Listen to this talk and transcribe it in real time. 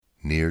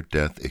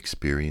Near-Death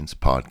Experience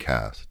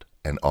Podcast,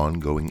 an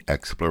ongoing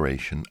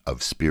exploration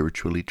of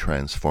spiritually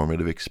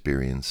transformative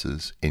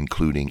experiences,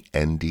 including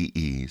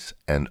NDEs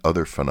and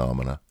other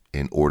phenomena,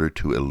 in order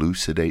to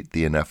elucidate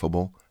the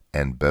ineffable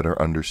and better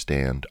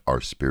understand our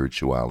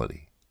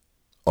spirituality.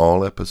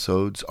 All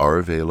episodes are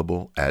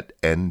available at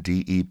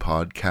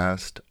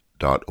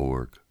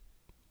ndepodcast.org.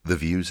 The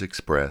views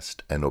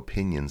expressed and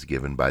opinions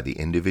given by the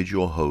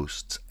individual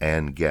hosts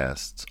and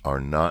guests are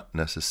not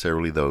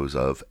necessarily those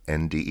of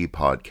NDE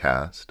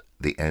Podcast,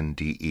 the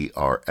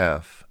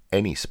NDERF,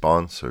 any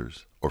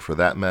sponsors, or for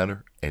that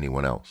matter,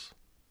 anyone else.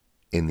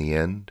 In the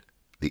end,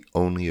 the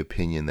only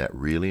opinion that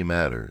really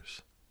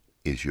matters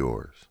is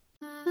yours.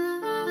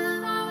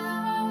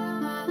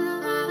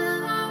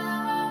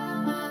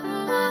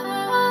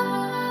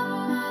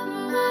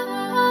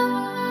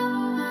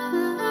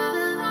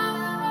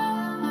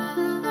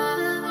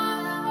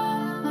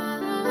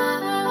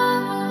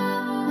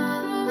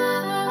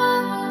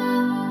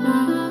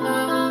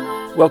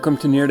 Welcome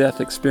to Near-Death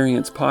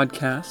Experience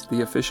Podcast,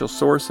 the official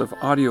source of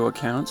audio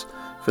accounts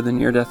for the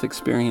Near-Death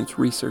Experience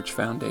Research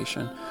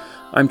Foundation.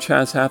 I'm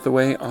Chaz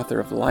Hathaway, author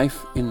of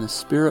Life in the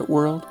Spirit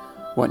World,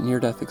 What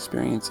Near-Death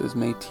Experiences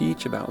May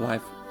Teach About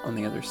Life on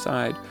the Other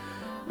Side,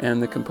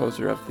 and the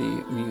composer of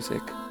the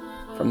music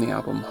from the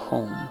album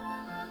Home.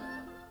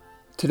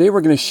 Today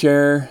we're going to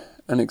share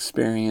an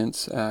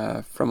experience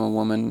from a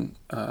woman.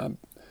 Her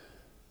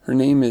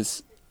name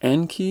is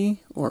Anki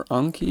or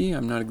Anki.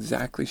 I'm not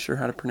exactly sure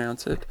how to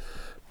pronounce it.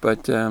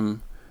 But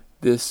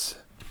this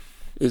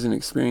is an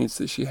experience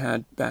that she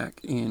had back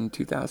in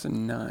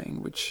 2009,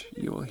 which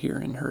you will hear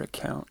in her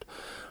account.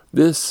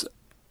 This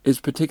is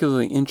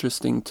particularly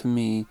interesting to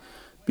me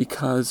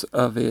because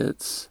of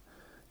its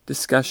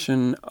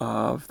discussion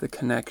of the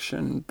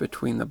connection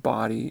between the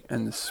body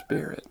and the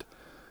spirit,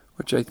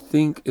 which I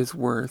think is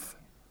worth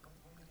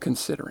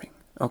considering.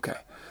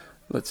 Okay,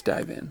 let's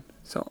dive in.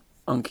 So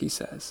Anki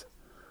says,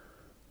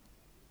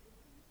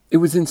 "It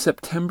was in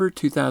September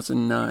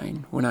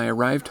 2009 when I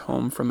arrived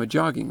home from a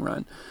jogging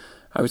run.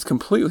 I was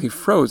completely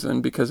frozen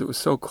because it was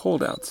so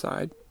cold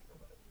outside.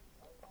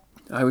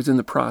 I was in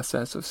the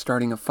process of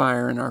starting a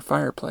fire in our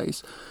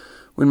fireplace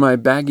when my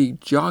baggy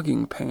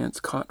jogging pants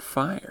caught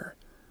fire.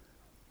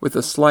 With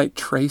a slight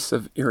trace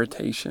of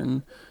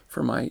irritation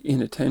for my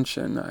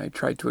inattention, I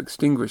tried to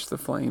extinguish the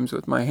flames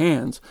with my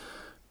hands,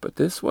 but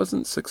this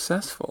wasn't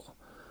successful.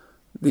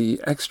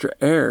 The extra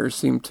air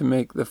seemed to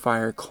make the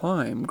fire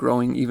climb,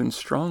 growing even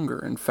stronger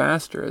and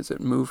faster as it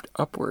moved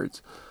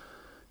upwards.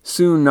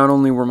 Soon, not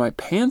only were my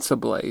pants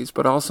ablaze,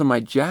 but also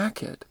my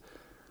jacket.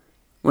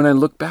 When I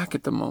look back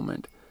at the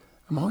moment,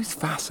 I'm always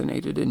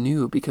fascinated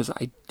anew because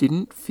I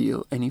didn't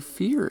feel any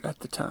fear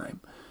at the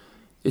time.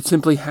 It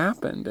simply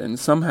happened, and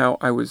somehow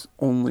I was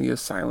only a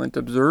silent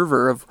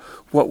observer of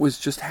what was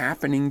just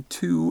happening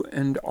to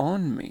and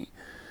on me.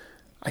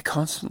 I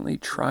constantly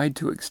tried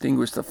to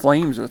extinguish the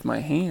flames with my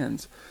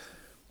hands.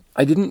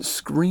 I didn't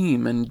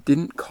scream and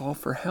didn't call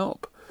for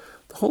help.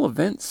 The whole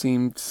event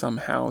seemed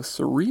somehow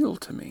surreal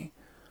to me,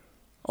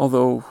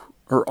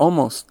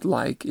 almost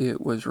like it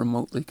was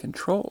remotely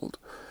controlled.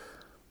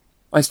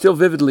 I still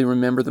vividly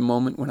remember the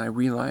moment when I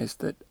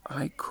realized that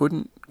I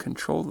couldn't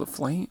control the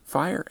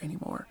fire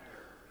anymore.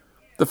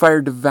 The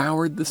fire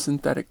devoured the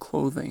synthetic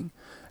clothing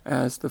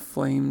as the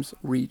flames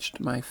reached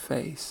my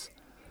face.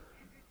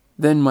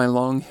 Then my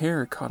long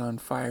hair caught on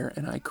fire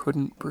and I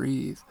couldn't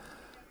breathe.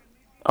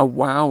 A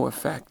wow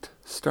effect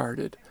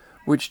started,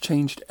 which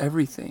changed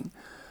everything.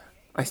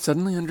 I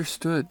suddenly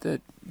understood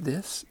that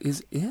this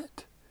is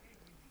it.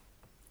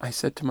 I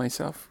said to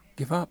myself,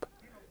 'Give up.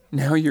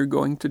 Now you're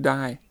going to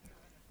die.'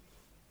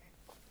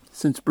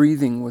 Since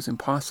breathing was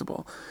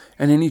impossible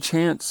and any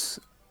chance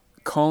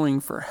calling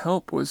for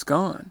help was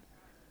gone,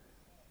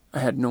 I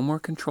had no more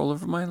control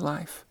over my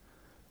life.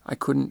 I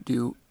couldn't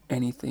do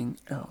anything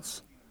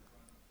else.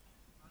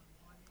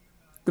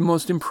 The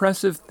most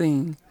impressive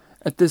thing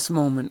at this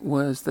moment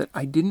was that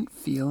I didn't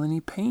feel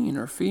any pain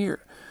or fear.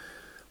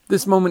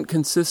 This moment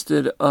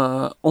consisted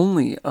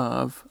only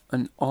of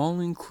an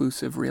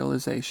all-inclusive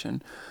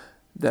realization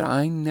that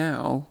I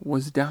now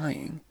was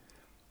dying,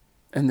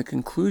 and the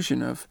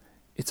conclusion of,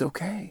 it's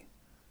okay.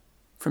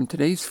 From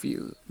today's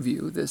view,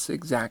 this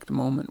exact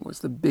moment was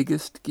the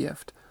biggest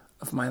gift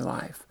of my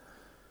life.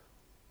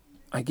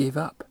 I gave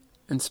up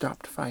and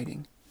stopped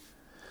fighting.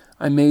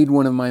 I made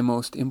one of my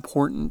most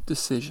important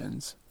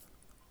decisions.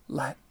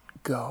 Let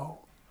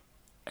go.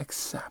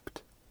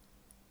 Accept."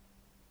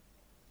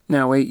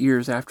 Now, 8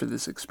 years after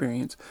this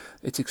experience,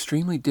 it's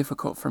extremely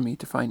difficult for me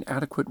to find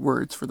adequate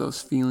words for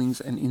those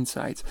feelings and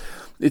insights.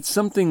 It's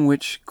something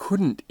which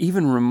couldn't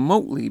even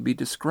remotely be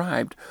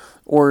described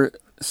or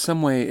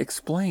some way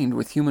explained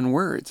with human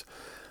words.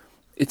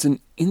 It's an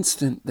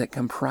instant that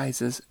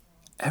comprises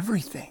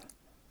everything,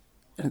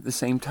 and at the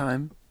same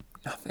time,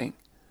 nothing.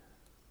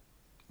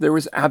 There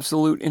was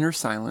absolute inner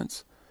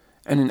silence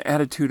and an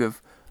attitude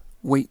of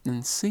wait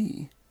and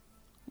see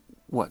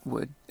what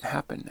would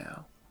happen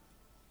now.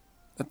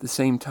 At the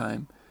same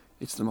time,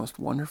 it's the most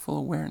wonderful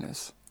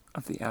awareness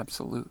of the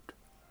absolute.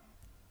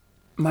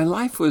 My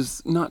life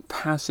was not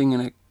passing in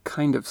a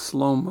kind of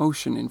slow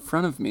motion in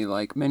front of me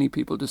like many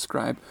people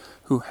describe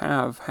who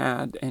have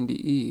had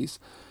NDEs.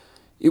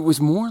 It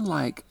was more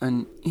like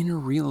an inner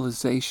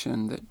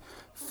realization that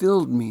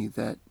filled me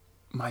that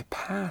my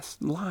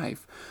past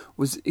life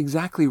was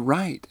exactly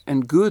right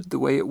and good the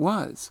way it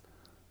was.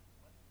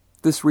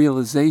 This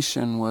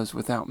realization was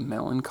without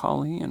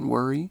melancholy and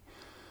worry.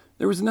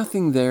 There was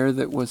nothing there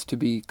that was to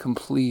be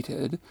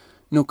completed,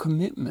 no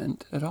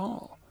commitment at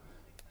all.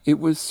 It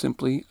was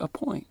simply a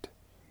point.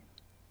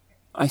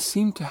 I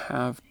seemed to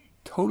have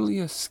totally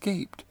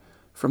escaped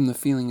from the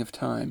feeling of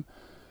time.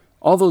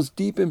 All those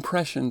deep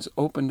impressions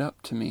opened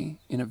up to me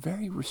in a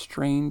very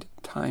restrained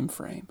time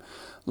frame,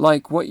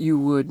 like what you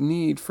would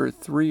need for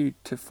 3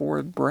 to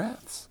 4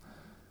 breaths.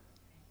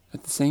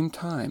 At the same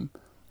time,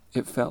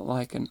 it felt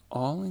like an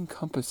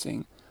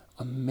all-encompassing,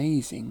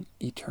 amazing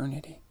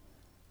eternity.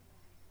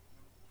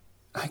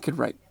 I could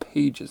write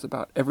pages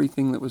about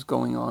everything that was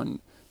going on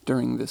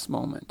during this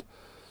moment.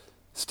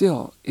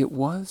 Still, it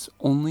was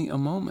only a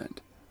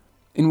moment,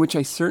 in which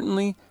I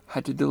certainly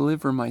had to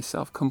deliver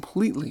myself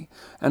completely,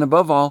 and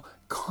above all,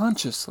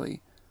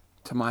 consciously,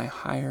 to my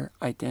higher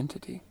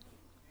identity.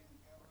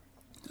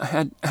 I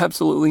had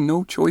absolutely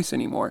no choice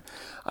anymore.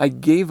 I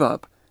gave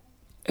up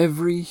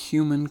every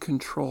human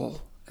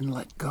control and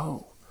let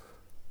go.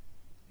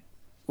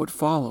 What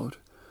followed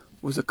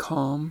was a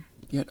calm,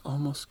 yet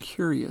almost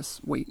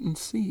curious wait and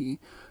see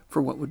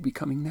for what would be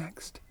coming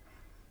next.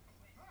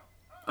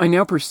 I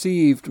now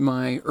perceived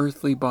my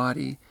earthly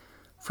body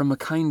from a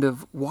kind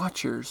of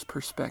watcher's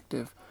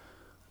perspective,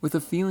 with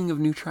a feeling of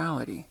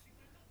neutrality.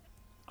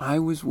 I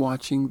was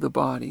watching the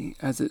body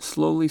as it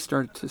slowly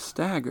started to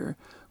stagger,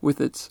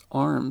 with its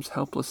arms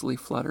helplessly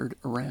fluttered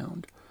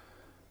around.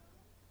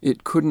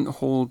 It couldn't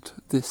hold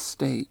this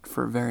state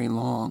for very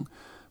long,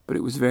 but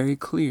it was very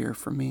clear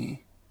for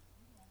me.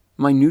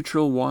 My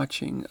neutral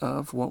watching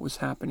of what was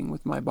happening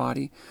with my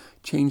body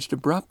changed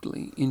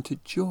abruptly into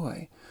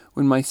joy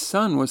when my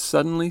son was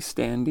suddenly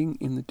standing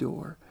in the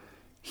door.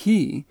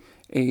 He,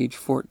 age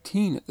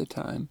 14 at the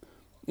time,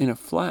 in a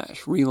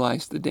flash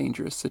realized the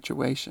dangerous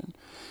situation.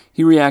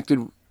 He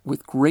reacted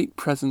with great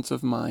presence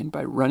of mind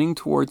by running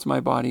towards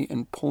my body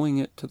and pulling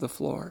it to the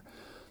floor.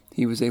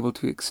 He was able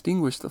to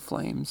extinguish the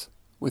flames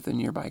with a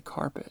nearby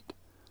carpet.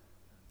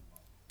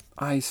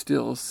 I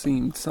still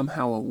seemed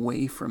somehow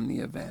away from the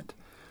event,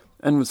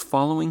 and was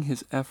following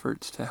his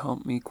efforts to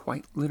help me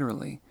quite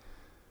literally,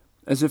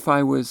 as if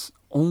I was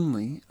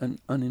only an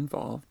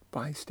uninvolved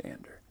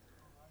bystander.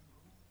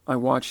 I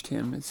watched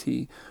him as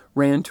he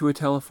ran to a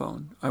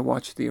telephone. I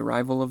watched the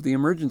arrival of the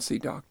emergency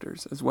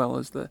doctors, as well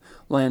as the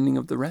landing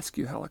of the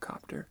rescue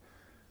helicopter.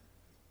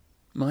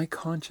 My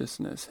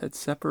consciousness had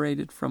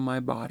separated from my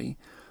body,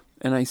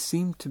 and I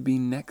seemed to be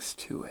next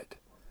to it.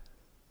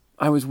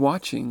 I was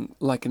watching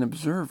like an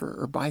observer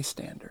or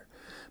bystander,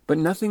 but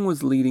nothing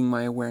was leading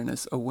my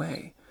awareness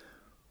away.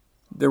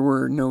 There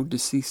were no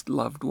deceased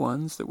loved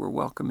ones that were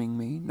welcoming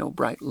me, no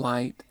bright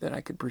light that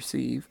I could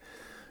perceive,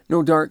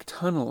 no dark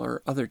tunnel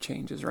or other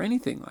changes or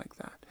anything like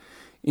that.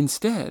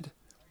 Instead,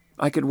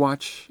 I could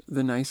watch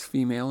the nice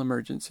female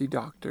emergency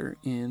doctor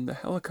in the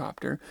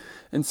helicopter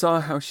and saw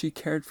how she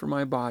cared for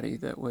my body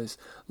that was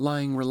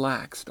lying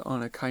relaxed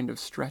on a kind of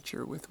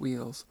stretcher with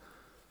wheels.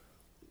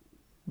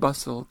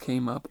 Bustle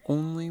came up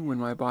only when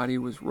my body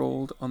was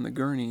rolled on the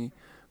gurney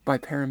by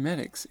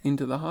paramedics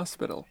into the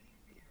hospital.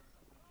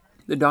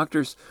 The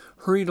doctors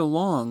hurried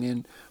along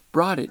and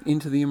brought it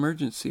into the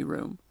emergency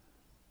room.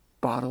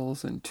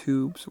 Bottles and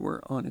tubes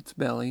were on its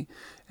belly,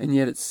 and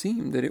yet it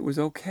seemed that it was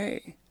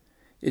okay.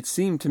 It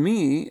seemed to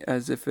me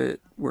as if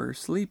it were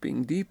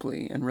sleeping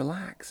deeply and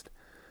relaxed.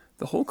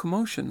 The whole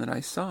commotion that I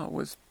saw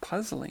was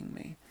puzzling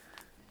me.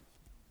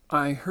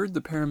 I heard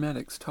the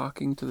paramedics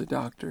talking to the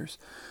doctors,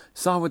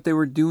 saw what they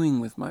were doing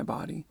with my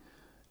body,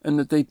 and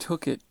that they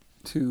took it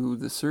to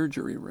the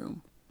surgery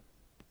room.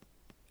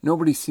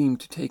 Nobody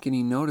seemed to take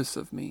any notice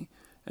of me,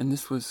 and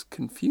this was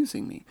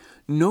confusing me.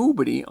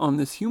 Nobody on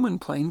this human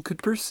plane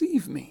could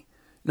perceive me.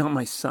 Not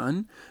my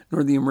son,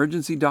 nor the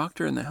emergency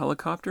doctor in the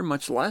helicopter,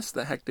 much less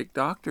the hectic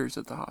doctors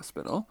at the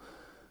hospital.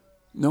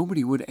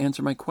 Nobody would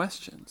answer my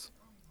questions.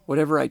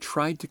 Whatever I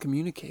tried to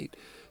communicate,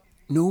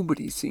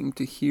 nobody seemed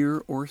to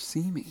hear or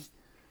see me.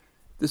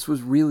 This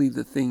was really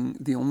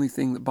the only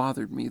thing that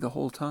bothered me the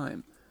whole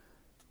time.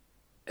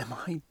 Am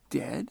I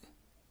dead?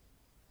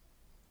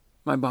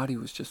 My body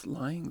was just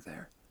lying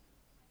there.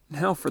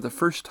 Now, for the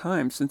first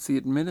time since the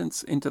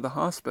admittance into the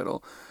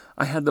hospital,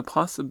 I had the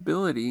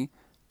possibility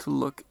to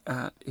look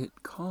at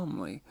it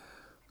calmly.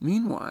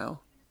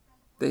 Meanwhile,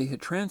 they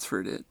had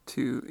transferred it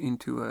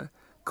into a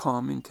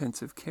calm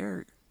intensive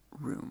care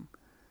room.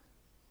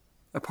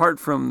 Apart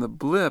from the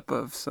blip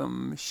of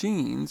some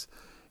machines,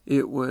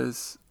 it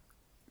was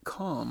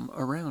calm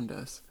around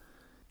us.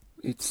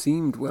 It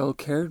seemed well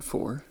cared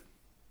for.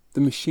 The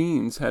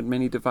machines had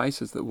many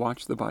devices that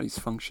watched the body's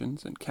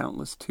functions and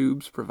countless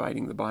tubes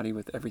providing the body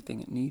with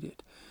everything it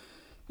needed.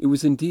 It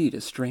was indeed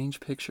a strange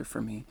picture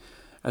for me,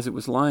 as it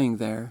was lying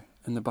there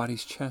and the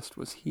body's chest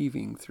was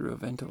heaving through a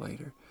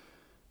ventilator.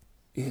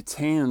 Its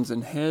hands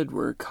and head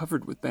were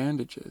covered with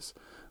bandages,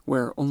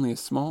 where only a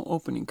small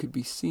opening could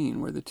be seen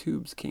where the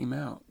tubes came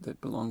out that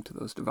belonged to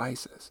those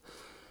devices.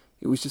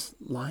 It was just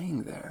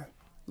lying there,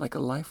 like a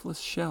lifeless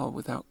shell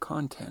without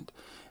content,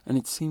 and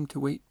it seemed to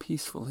wait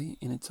peacefully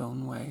in its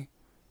own way.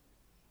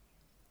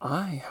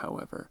 I,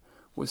 however,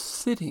 was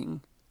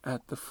sitting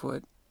at the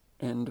foot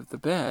end of the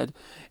bed,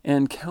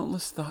 and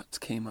countless thoughts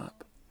came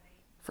up.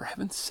 For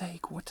heaven's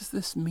sake, what does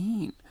this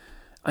mean?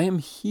 I am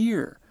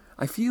here.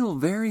 I feel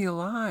very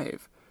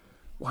alive.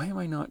 Why am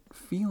I not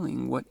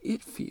feeling what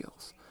it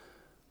feels?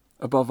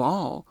 Above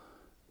all,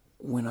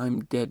 when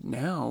I'm dead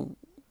now,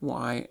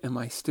 why am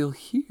I still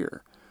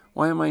here?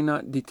 Why am I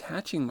not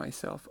detaching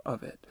myself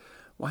of it?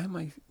 What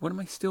am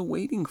I still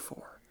waiting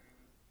for?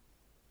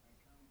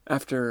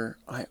 After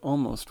I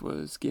almost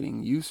was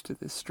getting used to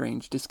this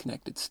strange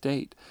disconnected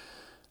state,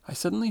 I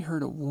suddenly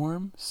heard a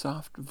warm,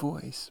 soft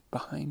voice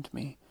behind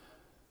me.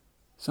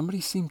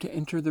 Somebody seemed to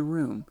enter the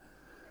room.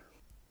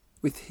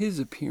 With his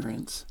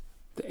appearance,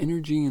 the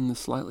energy in the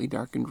slightly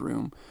darkened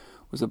room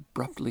was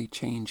abruptly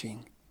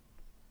changing.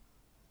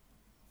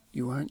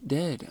 "You aren't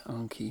dead,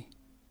 Anki,"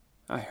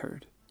 I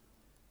heard.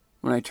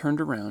 When I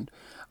turned around,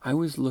 I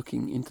was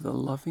looking into the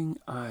loving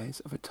eyes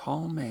of a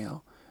tall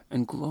male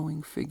and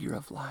glowing figure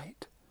of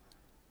light.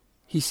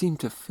 He seemed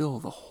to fill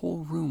the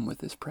whole room with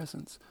his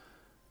presence.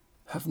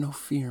 "Have no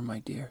fear, my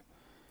dear.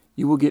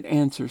 You will get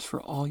answers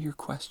for all your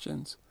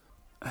questions.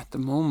 At the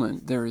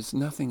moment, there is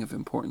nothing of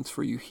importance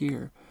for you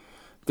here.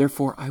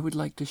 Therefore, I would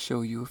like to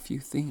show you a few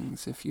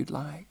things, if you'd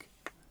like."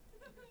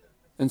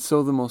 And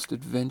so the most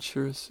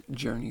adventurous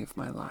journey of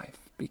my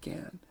life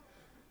began.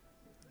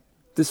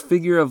 This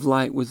figure of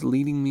light was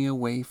leading me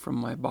away from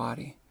my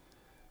body.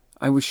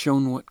 I was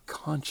shown what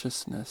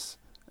consciousness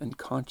and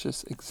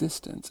conscious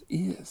existence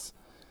is,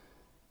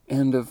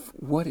 and of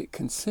what it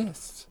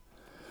consists.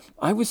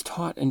 I was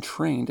taught and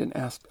trained and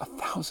asked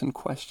 1,000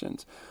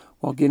 questions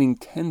while getting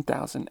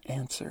 10,000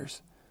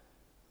 answers.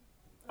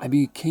 I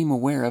became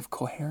aware of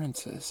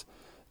coherences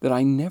that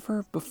I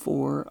never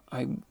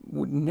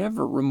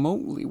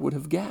remotely would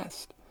have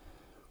guessed.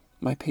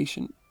 My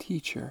patient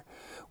teacher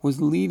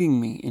was leading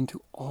me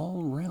into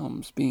all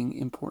realms being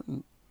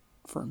important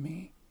for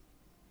me.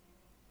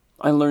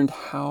 I learned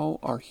how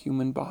our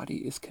human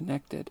body is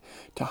connected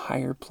to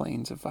higher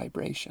planes of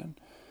vibration,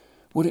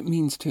 what it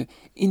means to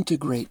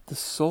integrate the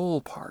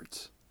soul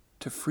parts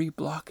to free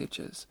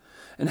blockages,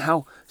 and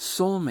how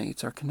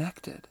soulmates are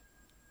connected.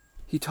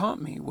 He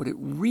taught me what it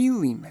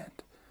really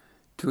meant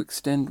to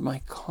extend my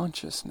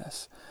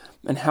consciousness,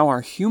 and how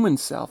our human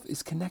self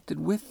is connected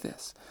with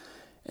this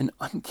and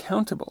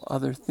uncountable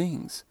other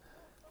things.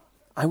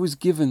 I was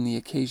given the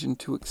occasion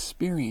to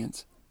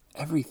experience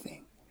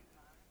everything.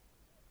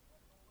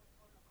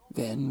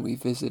 Then we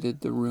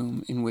visited the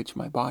room in which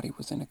my body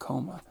was in a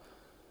coma.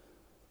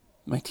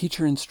 My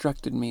teacher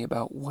instructed me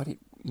about what it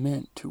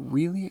meant to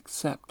really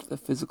accept the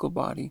physical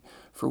body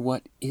for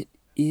what it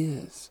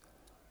is,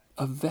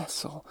 a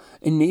vessel,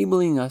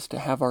 enabling us to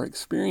have our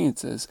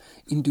experiences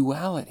in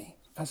duality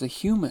as a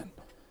human,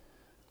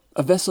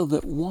 a vessel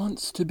that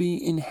wants to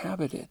be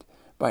inhabited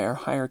by our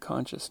higher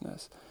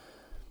consciousness,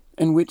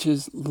 and which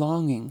is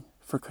longing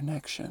for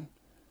connection.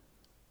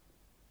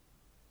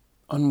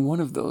 On one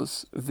of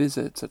those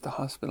visits at the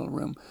hospital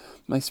room,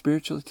 my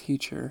spiritual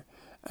teacher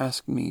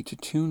asked me to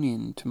tune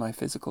in to my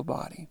physical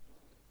body.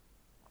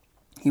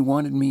 He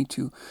wanted me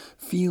to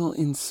feel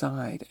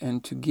inside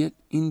and to get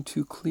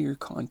into clear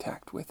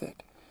contact with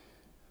it.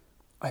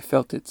 I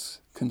felt its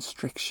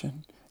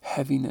constriction,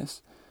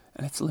 heaviness,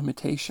 and its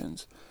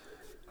limitations,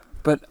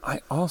 but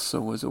I also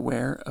was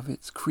aware of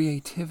its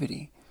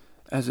creativity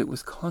as it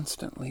was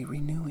constantly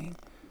renewing.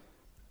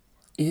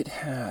 It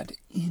had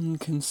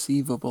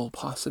inconceivable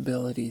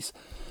possibilities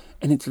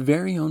and its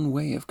very own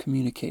way of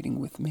communicating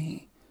with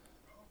me.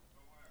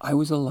 I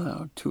was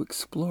allowed to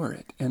explore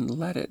it and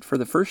let it, for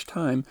the first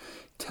time,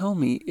 tell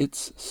me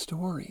its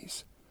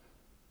stories.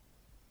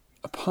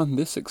 Upon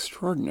this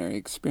extraordinary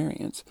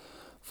experience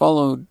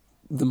followed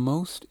the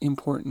most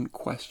important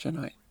question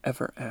I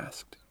ever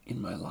asked in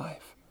my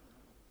life.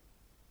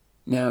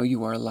 Now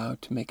you are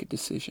allowed to make a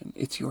decision.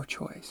 It's your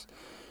choice.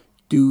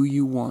 Do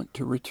you want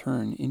to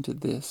return into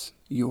this,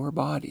 your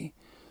body,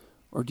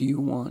 or do you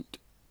want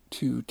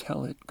to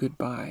tell it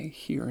goodbye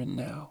here and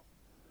now?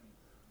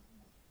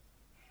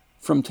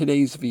 From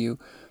today's view,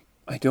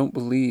 I don't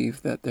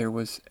believe that there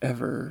was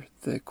ever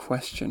the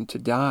question to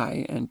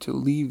die and to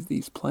leave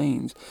these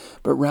planes,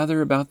 but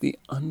rather about the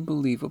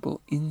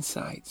unbelievable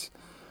insights,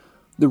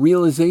 the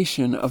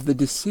realization of the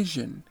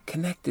decision,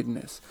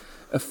 connectedness,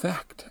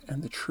 effect,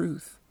 and the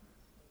truth.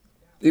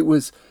 It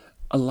was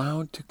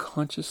allowed to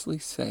consciously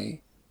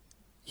say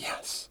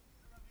yes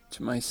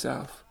to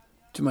myself,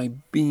 to my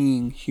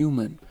being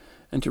human,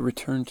 and to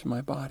return to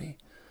my body.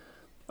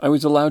 I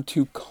was allowed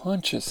to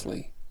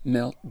consciously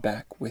melt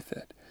back with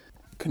it,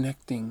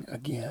 connecting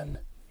again.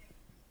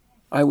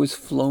 I was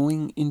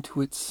flowing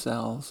into its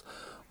cells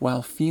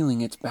while feeling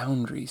its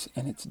boundaries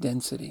and its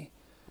density.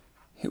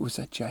 It was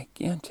a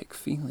gigantic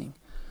feeling.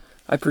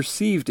 I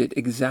perceived it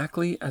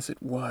exactly as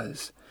it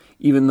was,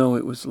 Even though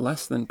it was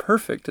less than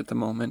perfect at the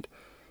moment,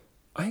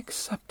 I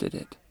accepted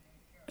it,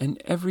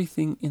 and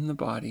everything in the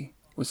body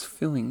was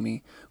filling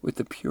me with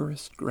the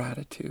purest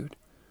gratitude.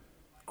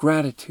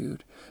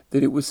 Gratitude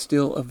that it was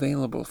still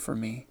available for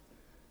me,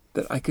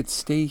 that I could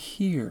stay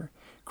here.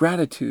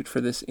 Gratitude for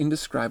this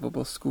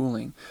indescribable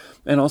schooling,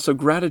 and also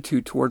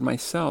gratitude toward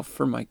myself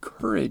for my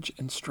courage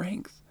and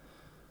strength.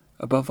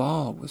 Above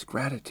all was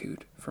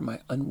gratitude for my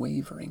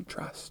unwavering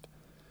trust.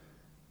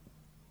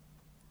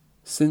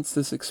 Since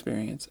this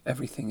experience,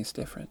 everything is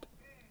different.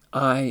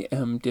 I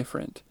am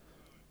different.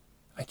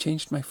 I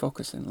changed my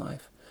focus in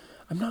life.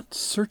 I'm not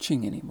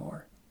searching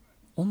anymore,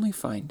 only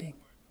finding.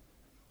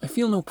 I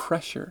feel no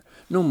pressure,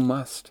 no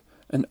must,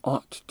 an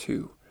ought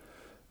to,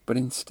 but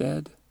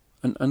instead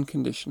an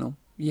unconditional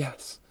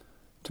yes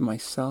to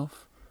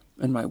myself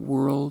and my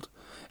world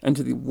and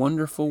to the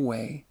wonderful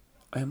way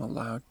I am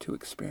allowed to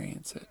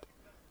experience it.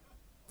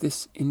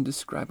 This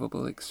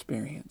indescribable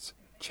experience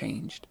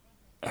changed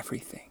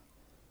everything.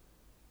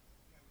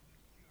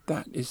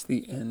 That is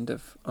the end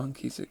of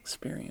Anki's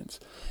experience.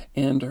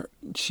 And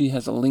she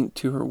has a link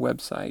to her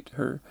website.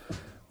 Her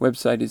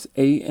website is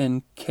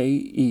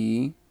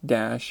anke-evertz.de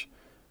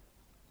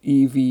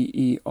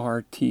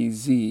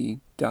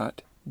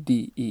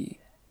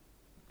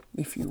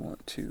if you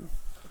want to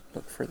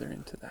look further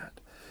into that.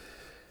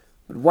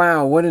 But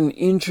wow, what an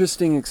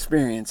interesting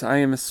experience. I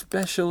am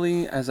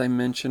especially, as I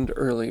mentioned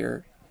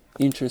earlier,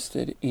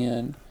 interested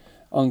in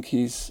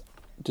Anki's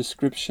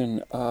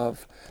description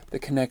of the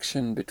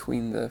connection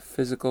between the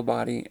physical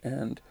body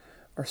and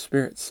our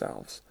spirit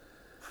selves.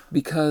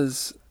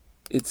 Because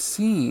it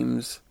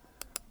seems,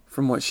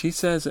 from what she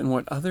says and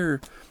what other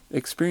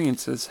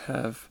experiences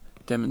have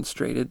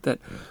demonstrated, that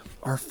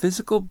our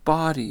physical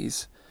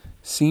bodies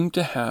seem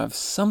to have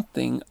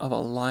something of a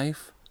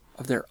life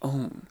of their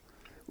own,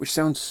 which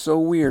sounds so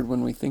weird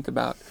when we think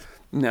about,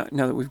 now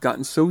that we've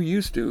gotten so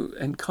used to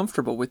and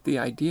comfortable with the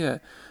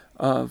idea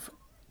of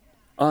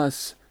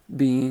us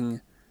being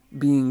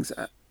beings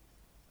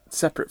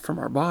separate from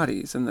our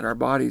bodies, and that our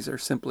bodies are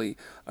simply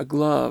a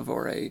glove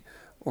or a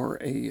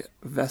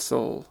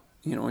vessel,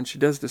 and she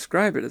does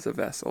describe it as a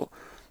vessel,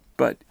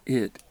 but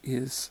it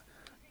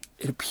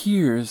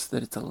appears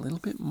that it's a little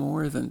bit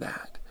more than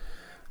that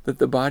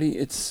the body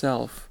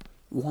itself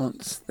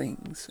wants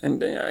things.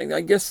 And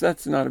I guess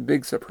that's not a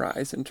big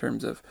surprise in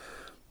terms of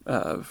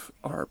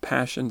our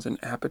passions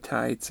and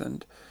appetites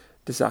and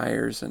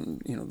desires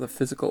and, the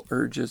physical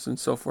urges and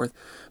so forth.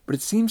 But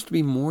it seems to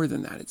be more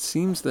than that. It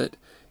seems that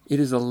it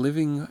is a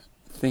living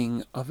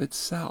thing of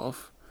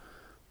itself,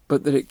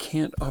 but that it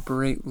can't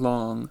operate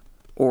long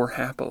or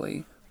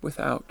happily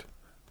without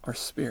our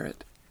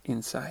spirit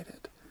inside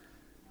it.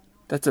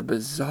 That's a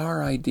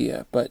bizarre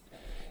idea, but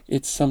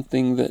it's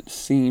something that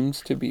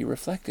seems to be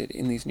reflected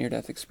in these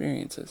near-death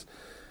experiences.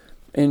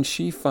 And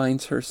she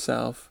finds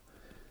herself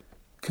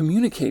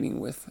communicating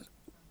with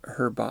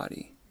her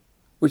body,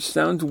 which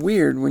sounds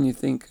weird when you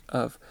think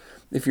of,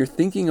 if you're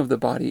thinking of the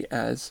body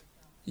as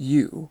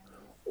you,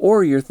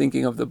 or you're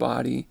thinking of the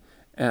body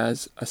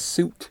as a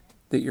suit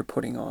that you're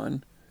putting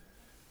on,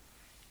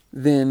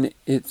 then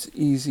it's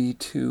easy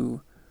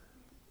to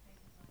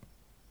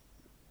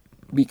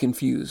be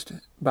confused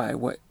by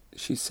what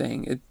she's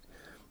saying.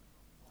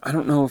 I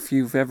don't know if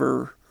you've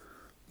ever,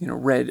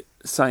 read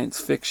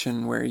science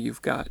fiction where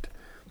you've got,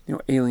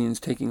 aliens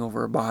taking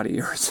over a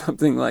body or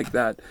something like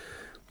that.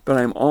 But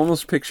I'm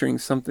almost picturing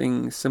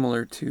something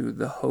similar to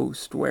The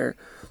Host, where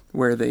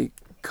they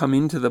come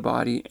into the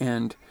body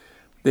and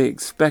they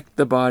expect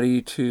the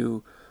body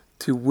to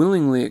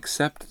willingly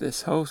accept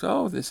this host.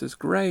 Oh, this is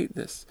great,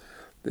 this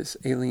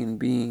alien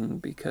being,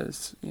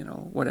 because,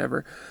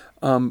 whatever.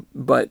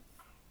 But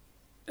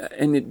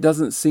it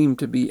doesn't seem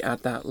to be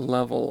at that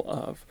level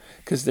of,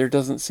 because there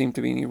doesn't seem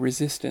to be any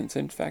resistance.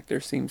 In fact,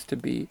 there seems to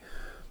be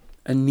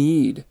a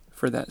need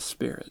for that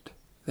spirit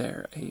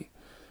there.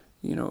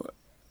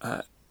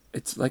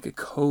 It's like a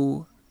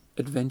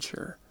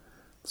co-adventure,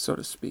 so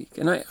to speak.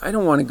 And I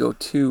don't want to go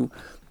too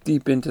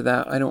deep into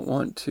that. I don't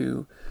want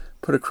to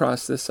put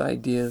across this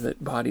idea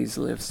that bodies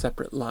live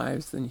separate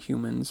lives than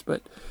humans,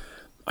 but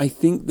I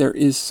think there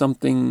is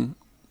something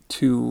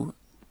to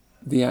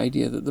the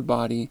idea that the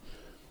body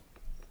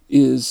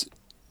is,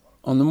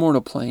 on the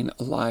mortal plane,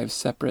 alive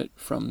separate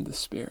from the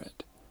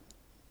spirit,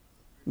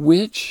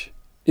 which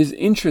is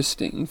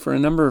interesting for a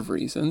number of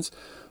reasons.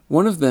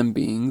 One of them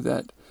being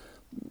that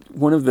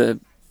one of the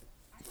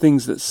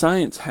things that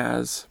science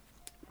has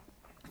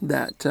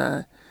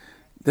that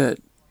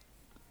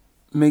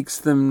makes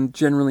them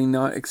generally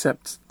not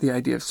accept the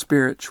idea of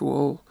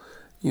spiritual,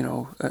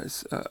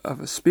 of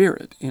a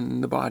spirit in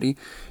the body,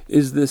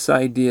 is this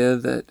idea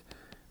that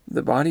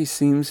the body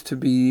seems to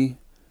be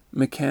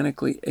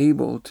mechanically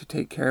able to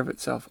take care of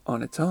itself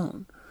on its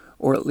own,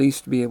 or at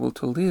least be able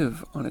to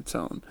live on its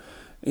own,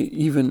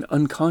 even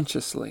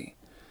unconsciously.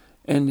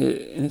 And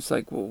it's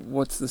like, well,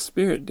 what's the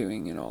spirit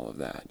doing in all of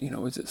that?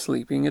 Is it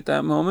sleeping at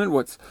that moment?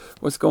 What's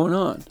going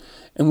on?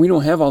 And we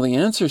don't have all the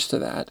answers to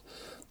that,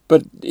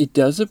 but it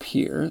does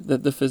appear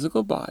that the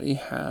physical body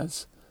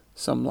has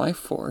some life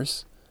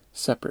force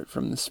separate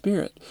from the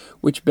spirit,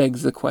 which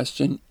begs the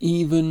question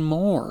even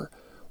more,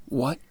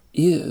 what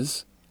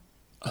is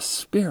a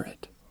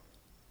spirit?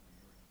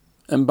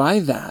 And by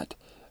that,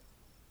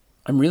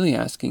 I'm really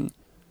asking,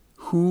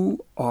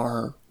 who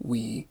are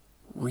we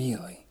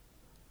really?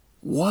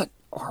 What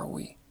are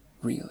we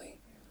really?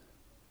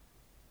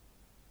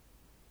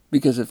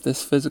 Because if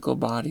this physical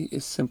body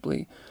is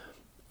simply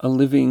a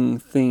living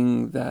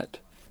thing that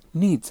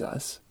needs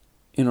us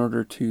in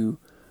order to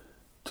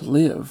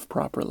live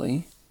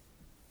properly,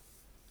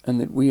 and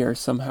that we are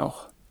somehow,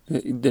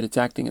 that it's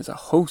acting as a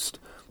host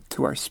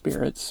to our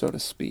spirits, so to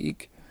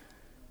speak,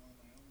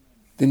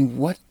 then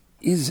what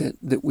is it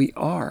that we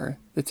are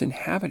that's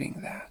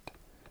inhabiting that?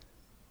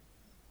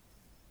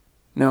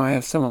 Now, I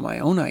have some of my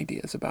own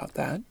ideas about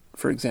that.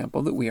 For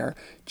example, that we are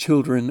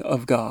children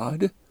of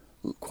God,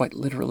 quite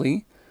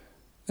literally,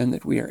 and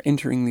that we are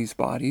entering these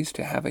bodies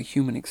to have a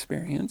human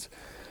experience.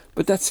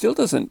 But that still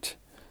doesn't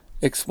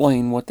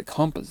explain what the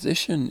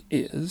composition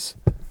is.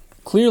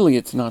 Clearly,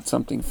 it's not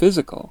something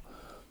physical.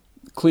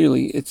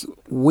 Clearly, it's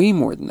way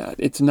more than that.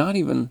 It's not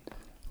even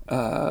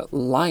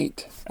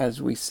light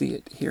as we see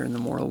it here in the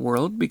moral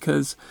world,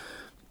 because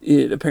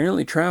it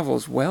apparently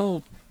travels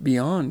well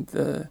beyond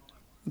the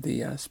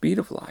speed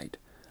of light.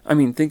 I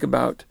mean, think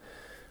about,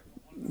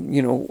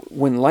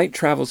 when light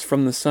travels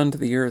from the sun to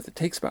the earth, it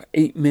takes about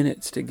 8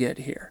 minutes to get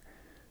here.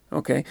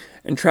 Okay?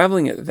 And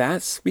traveling at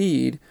that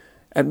speed,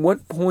 at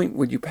what point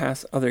would you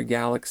pass other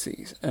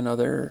galaxies and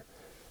other,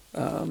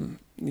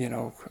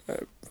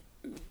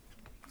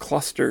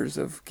 clusters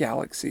of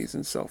galaxies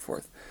and so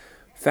forth?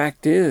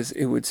 Fact is,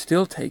 it would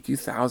still take you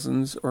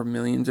thousands or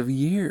millions of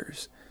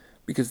years,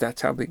 because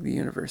that's how big the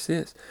universe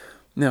is.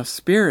 Now,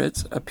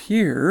 spirits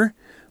appear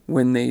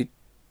when they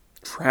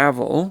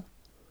travel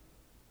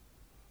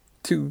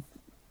to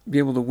be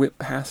able to whip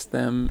past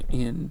them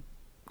in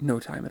no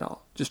time at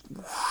all.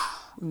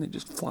 And they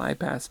just fly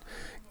past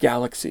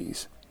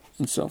galaxies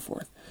and so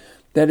forth.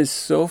 That is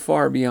so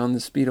far beyond the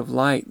speed of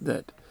light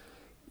that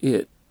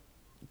it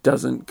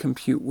doesn't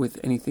compute with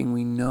anything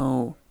we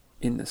know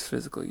in this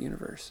physical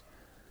universe.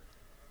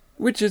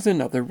 Which is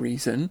another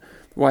reason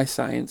why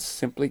science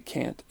simply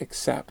can't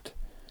accept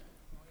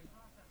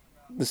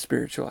the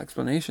spiritual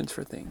explanations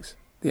for things.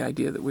 The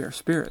idea that we are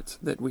spirits,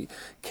 that we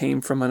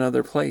came from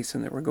another place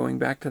and that we're going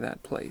back to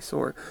that place,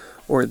 or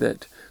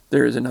that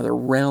there is another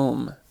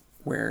realm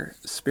where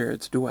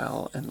spirits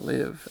dwell and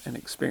live and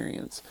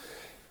experience,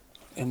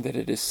 and that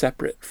it is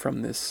separate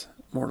from this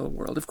mortal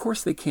world. Of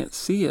course, they can't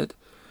see it.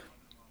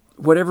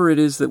 Whatever it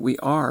is that we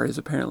are is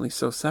apparently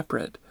so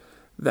separate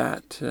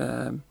that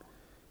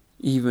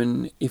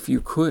even if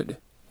you could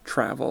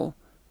travel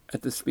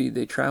at the speed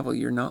they travel,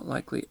 you're not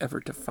likely ever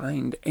to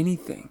find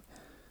anything.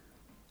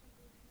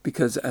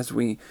 Because as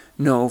we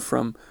know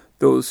from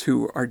those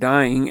who are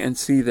dying and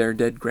see their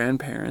dead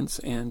grandparents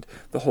and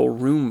the whole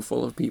room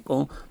full of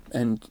people,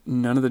 and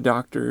none of the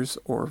doctors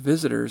or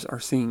visitors are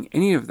seeing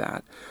any of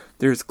that,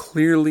 there's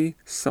clearly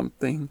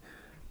something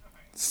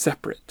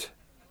separate.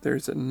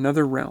 There's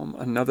another realm,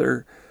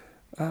 another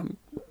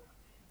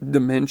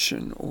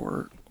dimension,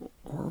 or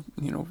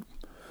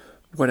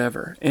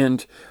whatever.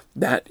 And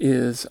that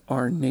is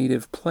our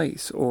native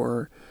place,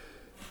 or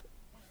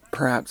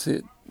perhaps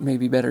it may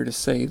be better to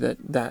say that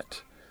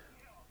that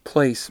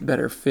place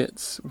better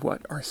fits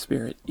what our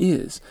spirit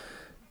is.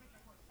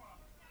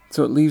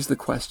 So it leaves the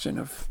question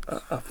of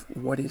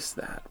what is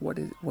that?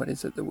 What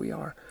is it that we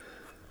are?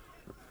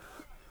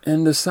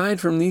 And aside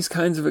from these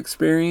kinds of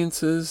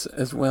experiences,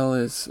 as well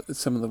as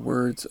some of the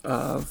words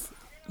of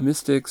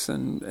mystics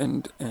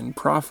and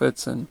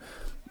prophets, and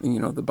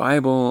the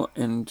Bible,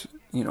 and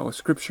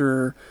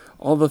Scripture,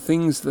 all the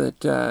things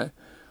that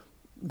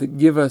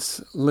give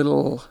us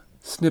little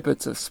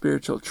snippets of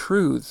spiritual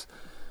truths,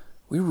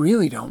 we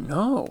really don't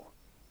know.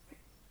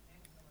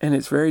 And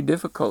it's very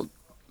difficult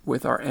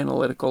with our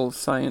analytical,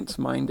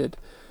 science-minded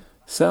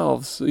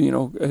selves,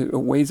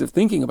 ways of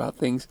thinking about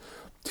things,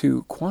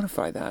 to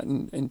quantify that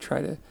and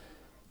try to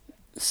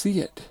see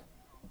it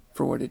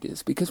for what it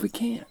is, because we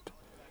can't.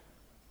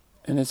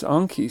 And as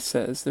Anki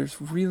says,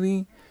 there's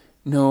really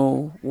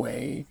no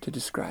way to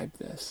describe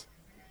this.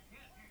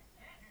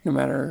 No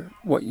matter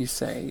what you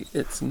say,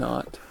 it's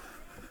not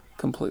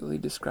completely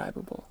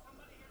describable.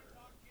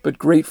 But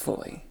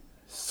gratefully,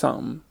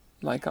 some,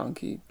 like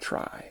Anki,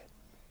 try.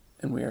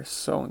 And we are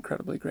so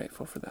incredibly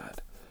grateful for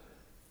that.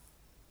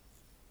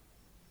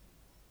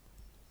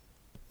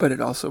 But it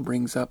also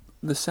brings up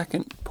the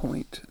second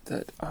point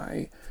that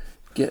I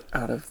get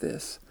out of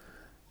this.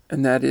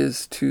 And that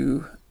is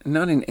to,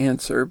 not in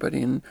answer, but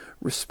in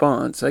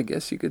response, I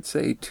guess you could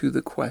say, to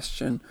the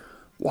question,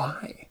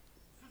 why?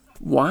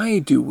 Why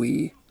do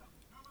we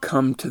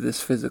come to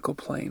this physical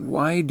plane?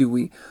 Why do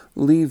we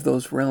leave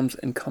those realms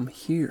and come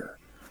here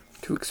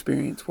to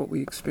experience what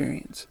we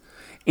experience?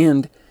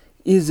 And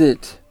is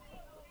it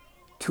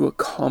to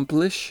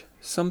accomplish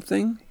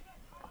something?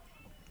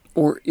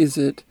 Or is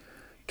it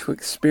to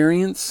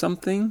experience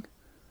something?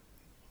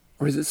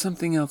 Or is it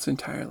something else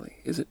entirely?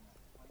 Is it,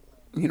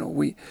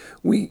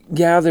 we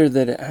gather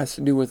that it has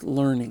to do with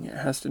learning. It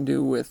has to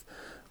do with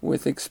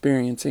with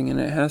experiencing, and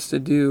it has to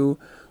do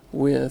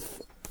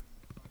with,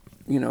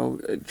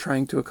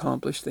 trying to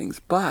accomplish things.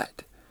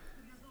 But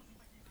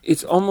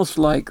it's almost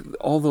like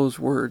all those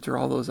words or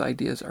all those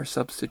ideas are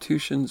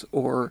substitutions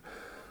or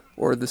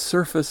the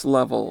surface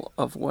level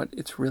of what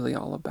it's really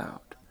all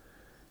about.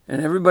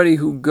 And everybody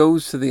who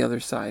goes to the other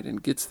side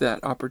and gets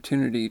that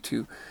opportunity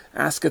to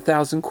ask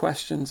 1,000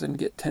 questions and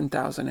get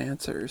 10,000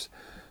 answers,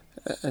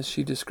 as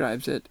she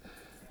describes it,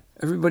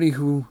 everybody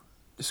who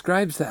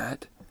describes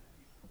that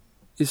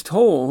is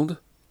told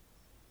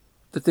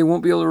that they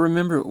won't be able to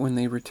remember it when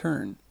they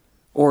return.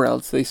 Or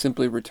else they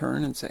simply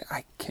return and say,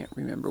 I can't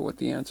remember what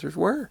the answers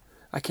were.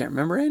 I can't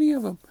remember any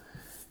of them.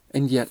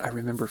 And yet I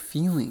remember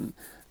feeling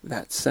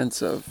that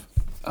sense of,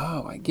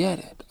 oh, I get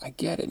it,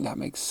 and that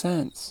makes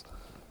sense.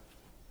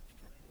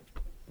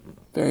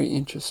 Very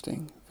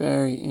interesting,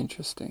 very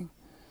interesting.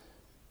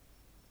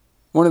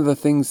 One of the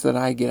things that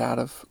I get out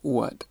of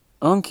what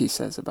Anki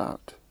says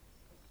about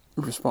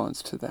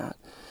response to that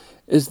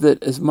is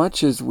that as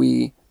much as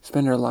we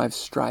spend our lives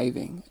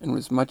striving and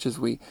as much as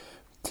we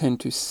tend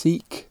to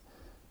seek,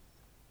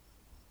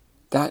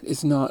 that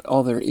is not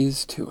all there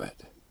is to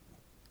it.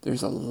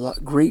 There's a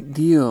great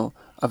deal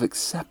of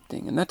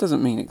accepting, and that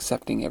doesn't mean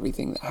accepting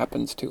everything that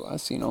happens to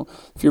us.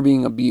 If you're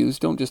being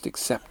abused, don't just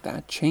accept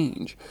that.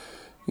 Change.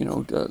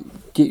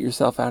 Get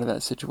yourself out of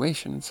that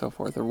situation and so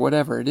forth, or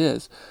whatever it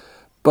is.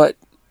 But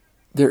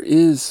there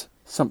is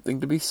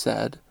something to be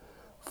said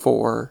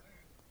for,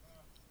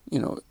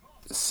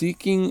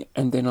 seeking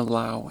and then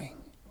allowing.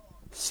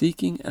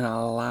 Seeking and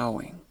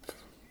allowing.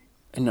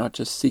 And not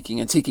just seeking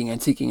and seeking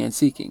and seeking and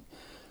seeking,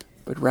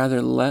 but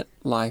rather let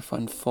life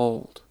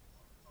unfold.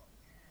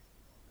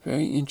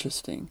 Very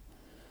interesting.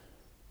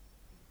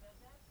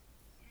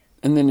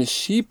 And then as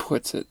she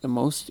puts it,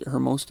 her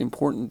most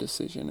important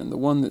decision, and the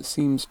one that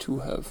seems to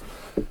have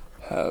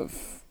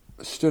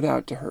stood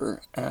out to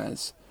her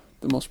as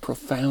the most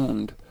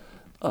profound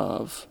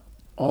of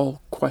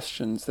all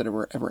questions that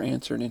were ever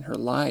answered in her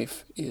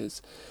life,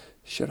 is,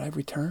 should I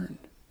return?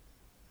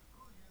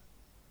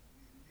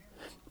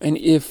 And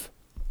if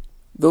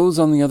those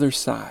on the other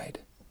side,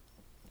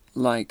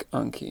 like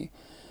Anki,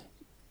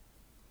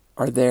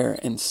 are there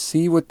and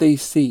see what they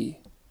see,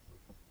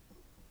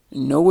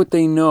 know what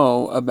they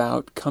know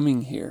about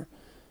coming here,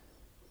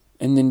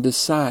 and then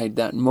decide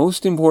that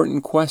most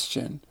important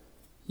question,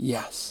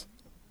 yes,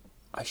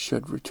 I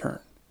should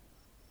return,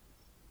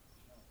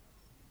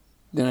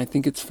 then I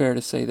think it's fair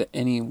to say that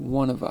any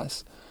one of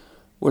us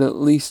would at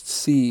least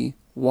see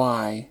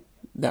why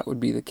that would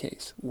be the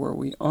case, were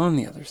we on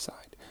the other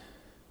side.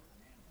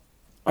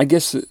 I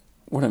guess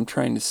what I'm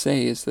trying to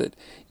say is that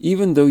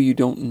even though you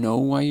don't know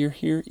why you're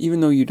here,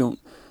 even though you don't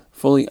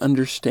fully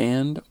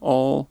understand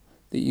all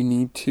that you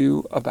need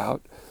to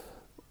about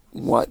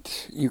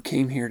what you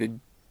came here to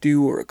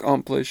do or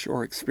accomplish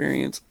or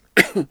experience,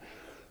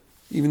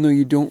 even though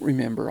you don't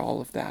remember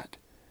all of that,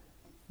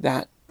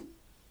 that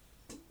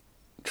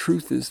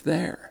truth is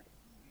there.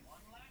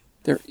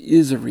 There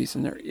is a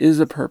reason, there is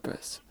a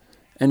purpose.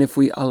 And if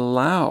we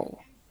allow,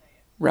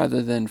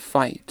 rather than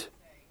fight,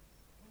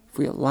 if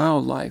we allow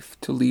life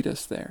to lead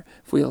us there,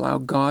 if we allow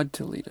God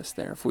to lead us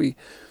there, if we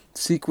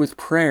seek with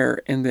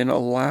prayer and then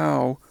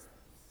allow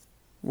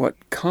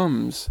what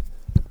comes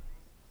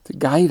to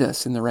guide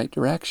us in the right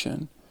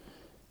direction,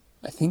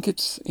 I think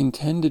it's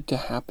intended to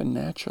happen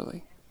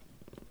naturally.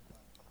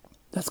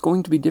 That's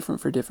going to be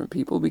different for different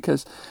people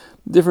because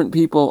different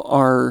people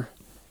are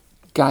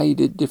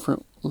guided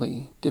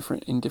differently,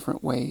 in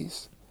different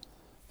ways.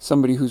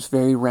 Somebody who's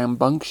very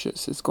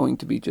rambunctious is going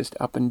to be just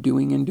up and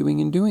doing and doing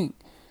and doing.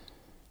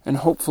 And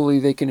hopefully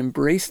they can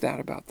embrace that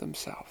about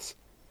themselves.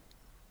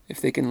 If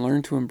they can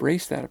learn to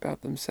embrace that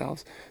about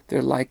themselves,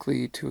 they're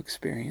likely to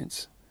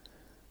experience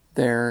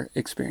their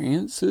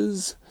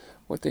experiences,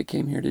 what they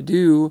came here to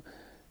do,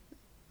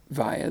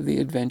 via the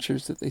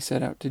adventures that they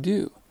set out to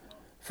do.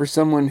 For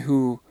someone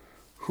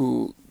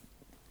who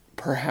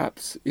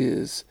perhaps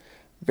is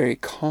very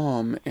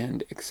calm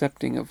and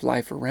accepting of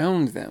life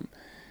around them,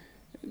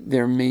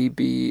 there may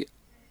be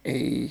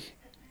a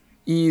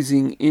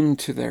easing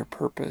into their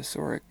purpose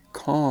or a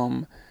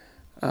calm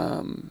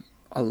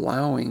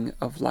allowing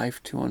of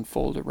life to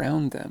unfold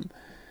around them.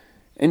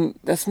 And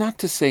that's not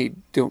to say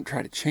don't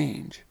try to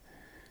change.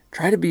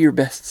 Try to be your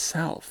best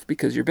self,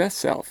 because your best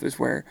self is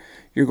where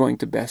you're going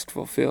to best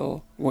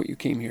fulfill what you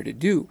came here to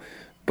do.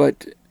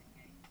 But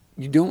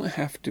you don't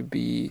have to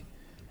be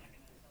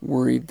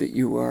worried that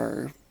you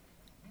are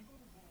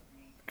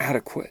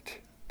adequate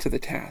to the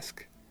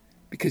task,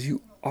 because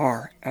you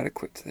are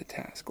adequate to the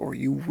task, or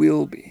you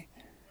will be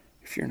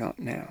if you're not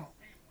now.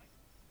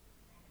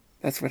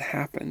 That's what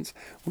happens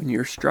when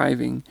you're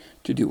striving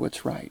to do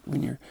what's right,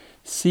 when you're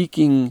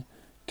seeking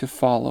to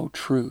follow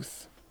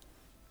truth,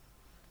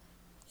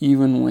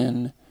 even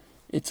when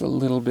it's a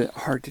little bit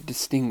hard to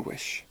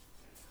distinguish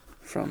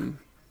from,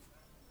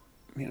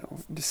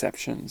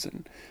 deceptions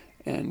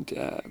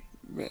and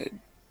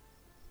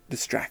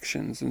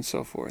distractions and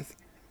so forth.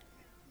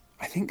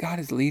 I think God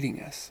is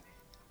leading us.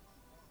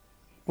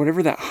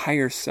 Whatever that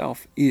higher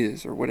self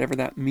is, or whatever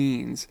that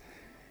means,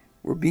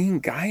 We're being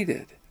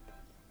guided.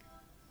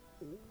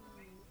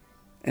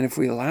 And if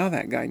we allow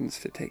that guidance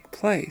to take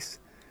place,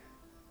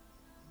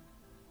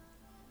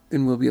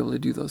 then we'll be able to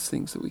do those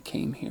things that we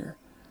came here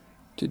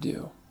to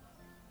do.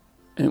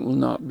 And it will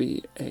not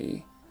be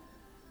a,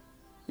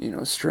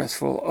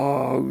 stressful,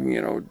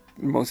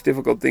 most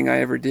difficult thing I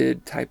ever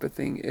did type of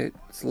thing.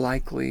 It's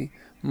likely,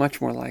 much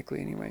more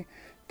likely anyway,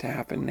 to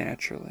happen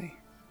naturally.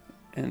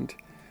 And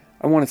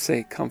I want to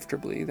say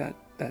comfortably.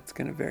 That's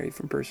going to vary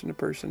from person to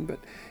person, but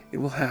it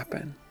will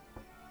happen.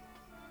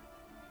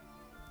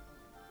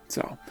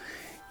 So,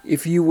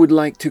 if you would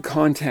like to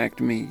contact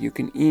me, you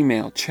can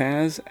email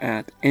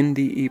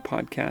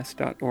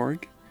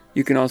chaz@ndepodcast.org.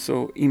 You can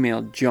also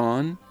email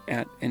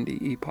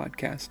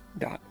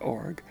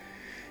john@ndepodcast.org.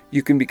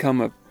 You can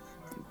become a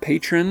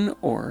patron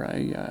or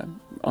a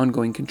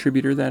ongoing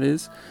contributor, that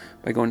is,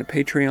 by going to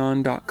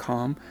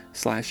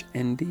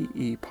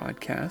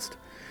patreon.com/ndepodcast.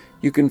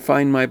 You can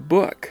find my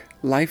book,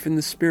 Life in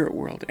the Spirit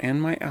World, and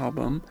my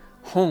album,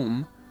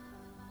 Home,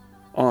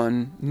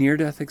 on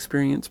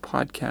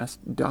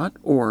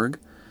neardeathexperiencepodcast.org,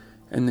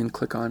 and then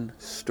click on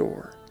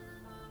Store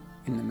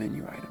in the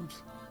menu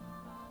items.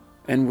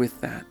 And with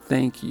that,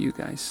 thank you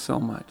guys so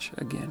much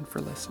again for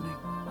listening.